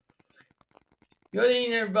Good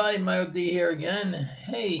evening, everybody. Michael D here again.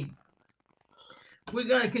 Hey, we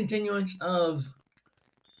got a continuance of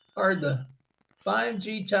are the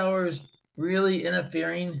 5G towers really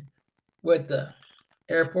interfering with the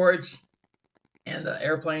airports and the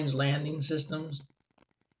airplanes' landing systems?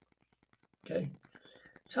 Okay,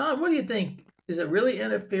 Tom, what do you think? Is it really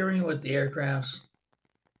interfering with the aircrafts?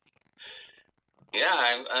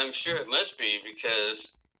 Yeah, I'm sure it must be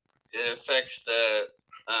because it affects the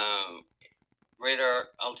radar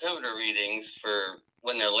altimeter readings for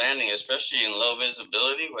when they're landing, especially in low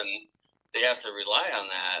visibility when they have to rely on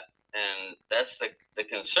that. And that's the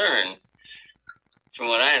concern, from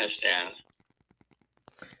what I understand.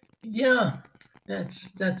 Yeah,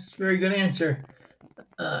 that's a very good answer.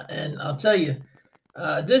 And I'll tell you,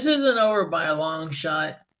 this isn't over by a long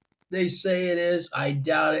shot. They say it is. I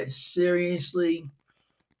doubt it seriously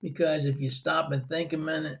because if you stop and think a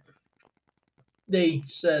minute, they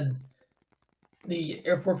said the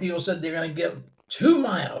airport people said they're going to give 2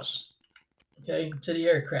 miles, okay, to the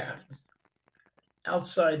aircraft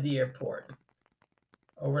outside the airport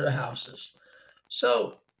over the houses.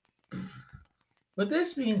 So, with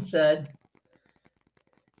this being said,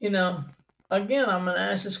 you know, again, I'm going to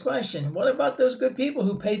ask this question: what about those good people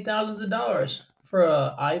who pay thousands of dollars for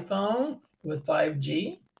an iPhone with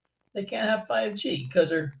 5G? They can't have 5G because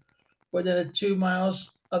they're within 2 miles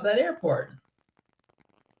of that airport.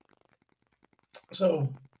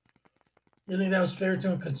 So, you think that was fair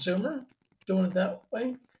to a consumer doing it that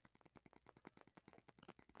way?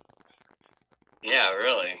 Yeah,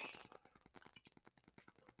 really.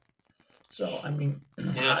 So, I mean,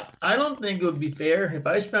 I don't think it would be fair if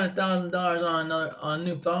I spent $1,000 on a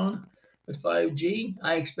new phone with 5G.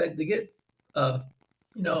 I expect to get, uh,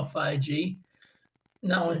 5G.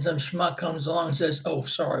 Now, when some schmuck comes along and says, "Oh,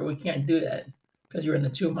 sorry, we can't do that because you're in the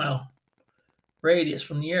 2 mile radius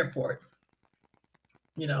from the airport,"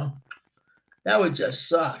 you know, that would just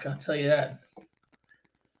suck. I'll tell you that.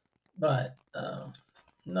 But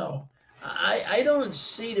no, I don't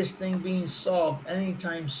see this thing being solved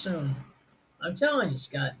anytime soon. I'm telling you,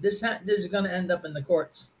 Scott, this is going to end up in the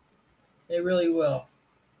courts. It really will.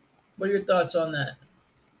 What are your thoughts on that?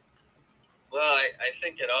 Well, I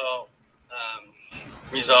think it all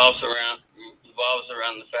resolves around revolves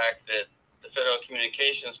around the fact that the Federal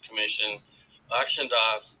Communications Commission auctioned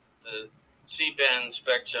off the C-band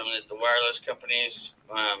spectrum that the wireless companies,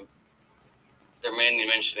 they're mainly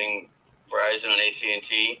mentioning Verizon and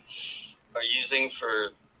AT&T, are using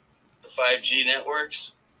for the 5G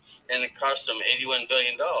networks, and it cost them $81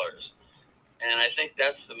 billion. And I think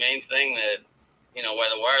that's the main thing that, why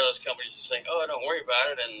the wireless companies are saying, oh, don't worry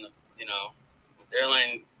about it. And, the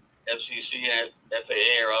airline FCC and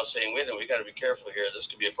FAA are all saying, wait a minute, we got to be careful here. This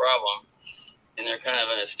could be a problem. And they're kind of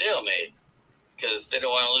in a stalemate because they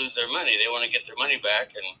don't want to lose their money. They want to get their money back,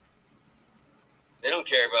 and they don't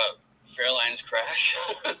care about Fairlines crash.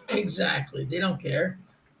 Exactly. They don't care.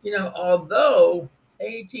 Although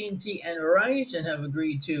AT&T and Verizon have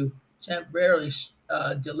agreed to temporarily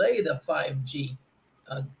delay the 5G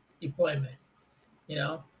uh, deployment, you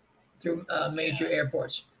know, through major Yeah.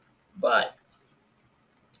 airports. But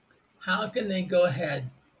how can they go ahead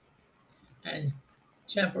and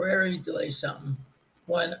temporarily delay something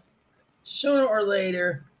when sooner or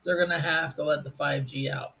later they're going to have to let the 5G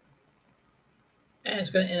out? And it's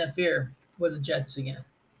going to interfere with the jets again.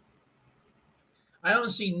 I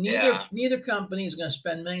don't see neither Yeah, neither company is going to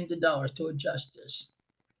spend millions of dollars to adjust this.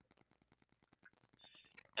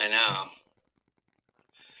 I know.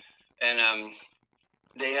 And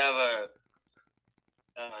they have uh,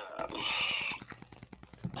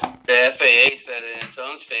 the FAA said in its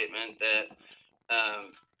own statement that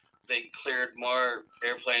they cleared more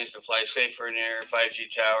airplanes to fly safer near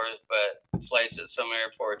 5G towers, but flights at some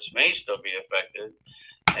airports may still be affected.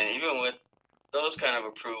 And even with those kind of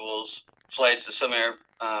approvals, flights to some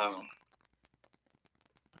I'm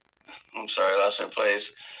sorry, I lost my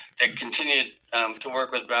place. They continued to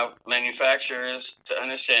work with manufacturers to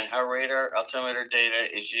understand how radar altimeter data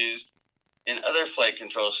is used in other flight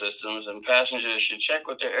control systems, and passengers should check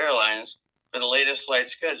with their airlines for the latest flight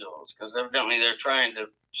schedules because evidently they're trying to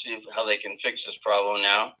see how they can fix this problem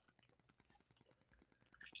now.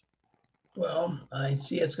 Well, I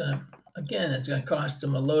see it's going to cost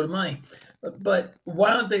them a load of money. But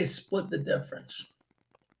why don't they split the difference?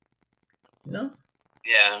 You know,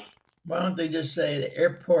 Yeah, why don't they just say the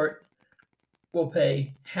airport will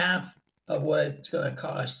pay half of what it's going to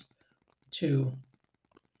cost to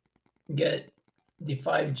get the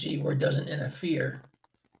 5G where it doesn't interfere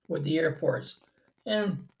with the airports,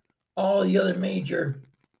 and all the other major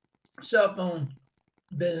cell phone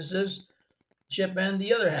businesses chip in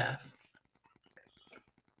the other half.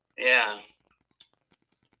 Yeah,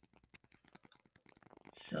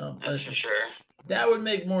 No, that's but for sure. that would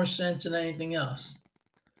make more sense than anything else.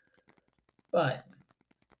 But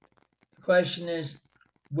the question is,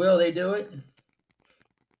 will they do it?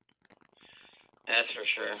 That's for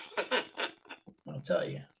sure. I'll tell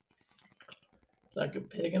you. It's like a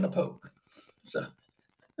pig in a poke. So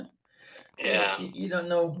Yeah. you don't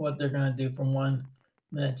know what they're going to do from one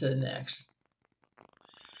minute to the next.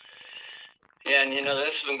 Yeah, and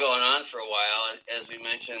this has been going on for a while, as we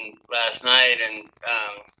mentioned last night, and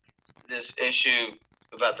this issue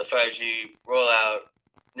about the 5G rollout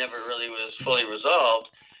never really was fully resolved,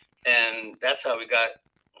 and that's how we got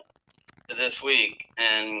to this week.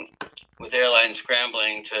 And with airlines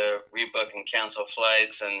scrambling to rebook and cancel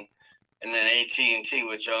flights, and then AT&T,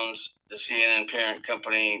 which owns the CNN parent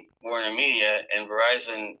company Warner Media, and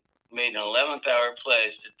Verizon made an 11th hour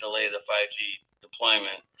pledge to delay the 5G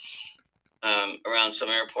deployment around some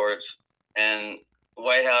airports. And a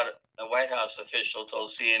White House official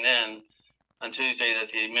told CNN on Tuesday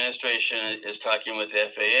that the administration is talking with the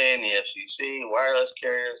FAA and the FCC, wireless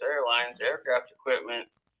carriers, airlines, aircraft equipment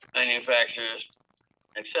manufacturers,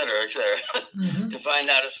 et cetera, to find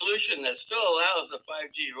out a solution that still allows the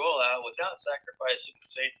 5G rollout without sacrificing the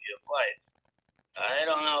safety of flights. I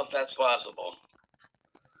don't know if that's possible.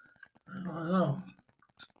 I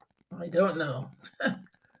don't know.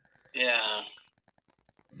 Yeah.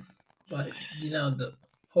 But, the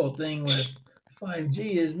whole thing with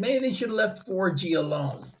 5G is maybe they should have left 4G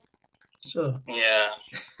alone. So, yeah.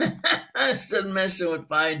 Instead of messing with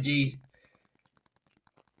 5G.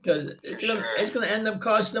 Because it's going to end up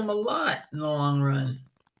costing them a lot in the long run.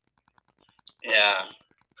 Yeah.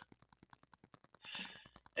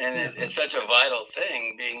 And it's such a vital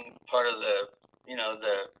thing, being part of the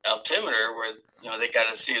altimeter, where they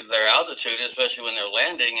got to see their altitude, especially when they're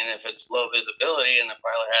landing, and if it's low visibility and the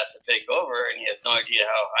pilot has to take over and he has no idea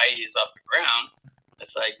how high he is off the ground,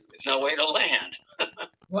 it's like there's no way to land.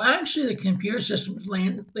 Well, actually, the computer system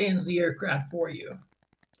lands the aircraft for you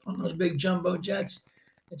on those big jumbo jets.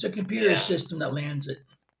 It's a computer system that lands it.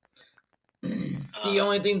 The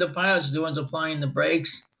only thing the pilot's doing is applying the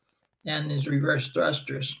brakes and his reverse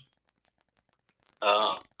thrusters.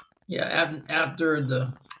 Yeah, after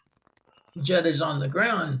the jet is on the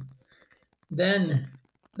ground, then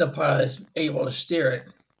the pilot is able to steer it.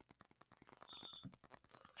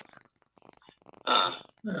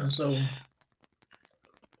 So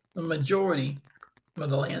the majority of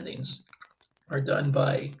the landings are done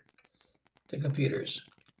by the computers.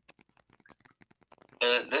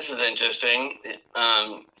 This is interesting.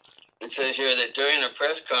 It says here that during a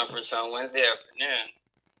press conference on Wednesday afternoon,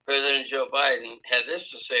 President Joe Biden had this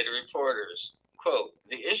to say to reporters, quote,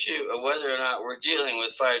 "The issue of whether or not we're dealing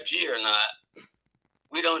with 5G or not,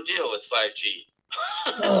 we don't deal with 5G.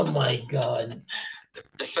 Oh, my God.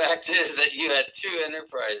 The fact is that you had two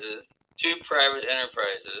private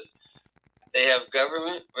enterprises. They have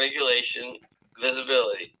government regulation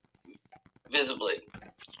visibly.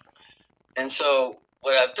 And so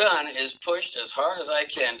what I've done is pushed as hard as I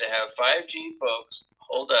can to have 5G folks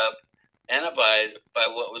hold up and abide by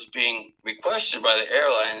what was being requested by the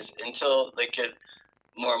airlines until they could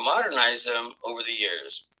more modernize them over the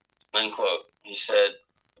years," unquote. He said,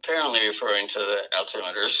 apparently referring to the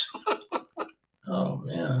altimeters. Oh,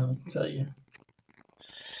 man, I'll tell you.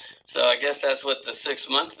 So I guess that's what the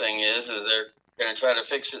 6-month thing is they're going to try to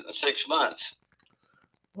fix it in 6 months.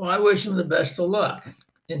 Well, I wish them the best of luck.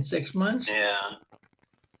 In 6 months? Yeah.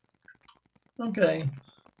 Okay.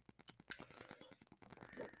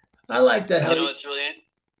 I like that.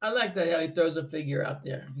 I like that how he throws a figure out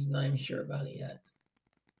there. He's not even sure about it yet.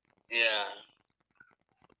 Yeah.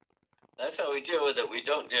 That's how we deal with it. We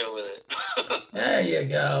don't deal with it. There you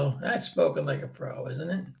go. That's spoken like a pro, isn't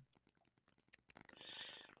it?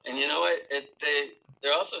 And you know what?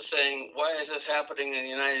 They're also saying, why is this happening in the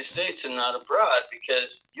United States and not abroad?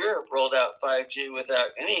 Because Europe rolled out 5G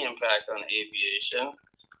without any impact on aviation,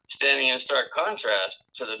 standing in stark contrast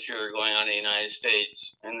to the furor going on in the United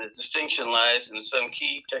States. And the distinction lies in some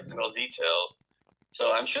key technical details.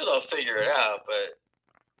 So I'm sure they'll figure it out, but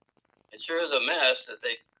it sure is a mess that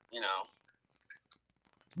they,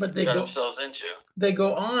 but they got themselves into. They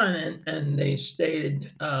go on and they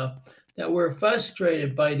stated that we're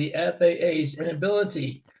frustrated by the FAA's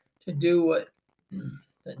inability to do what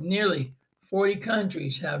that nearly 40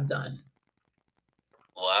 countries have done.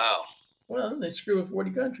 Wow. Well, they screw with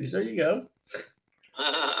 40 countries. There you go.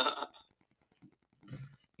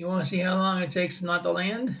 You want to see how long it takes not to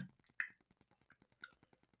land?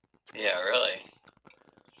 Yeah, really.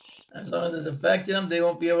 As long as it's affecting them, they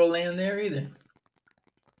won't be able to land there either.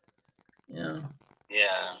 Yeah.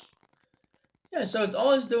 Yeah, so it's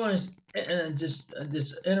all it's doing is just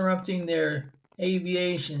interrupting their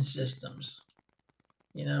aviation systems.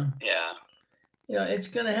 You know, Yeah. it's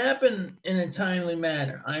going to happen in a timely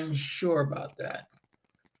manner. I'm sure about that.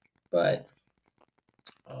 But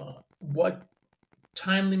what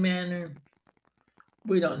timely manner,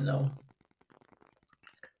 we don't know.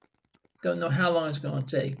 Don't know how long it's going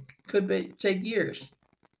to take. Could take years.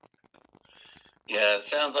 Yeah, it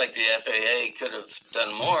sounds like the FAA could have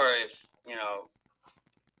done more if,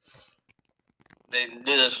 they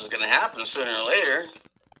knew this was going to happen sooner or later.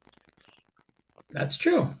 That's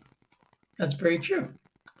true. That's very true.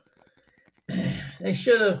 They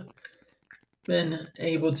should have been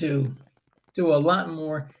able to do a lot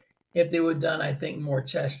more if they would have done, I think, more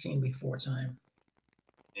testing before time.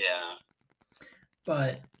 Yeah.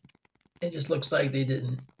 But it just looks like they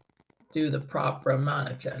didn't do the proper amount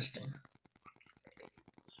of testing.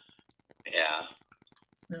 Yeah.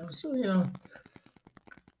 So,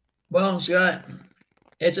 well, Scott,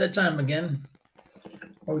 it's that time again.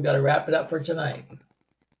 We got to wrap it up for tonight.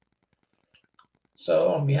 So,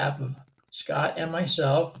 on behalf of Scott and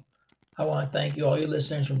myself, I want to thank you, all you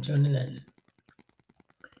listeners, for tuning in.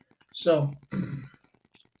 So,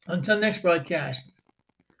 until next broadcast,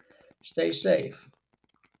 stay safe.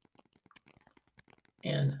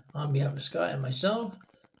 And on behalf of Scott and myself,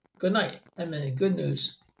 good night. And may the good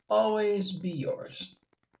news always be yours.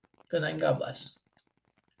 Good night and God bless.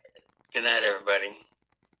 Good night, everybody.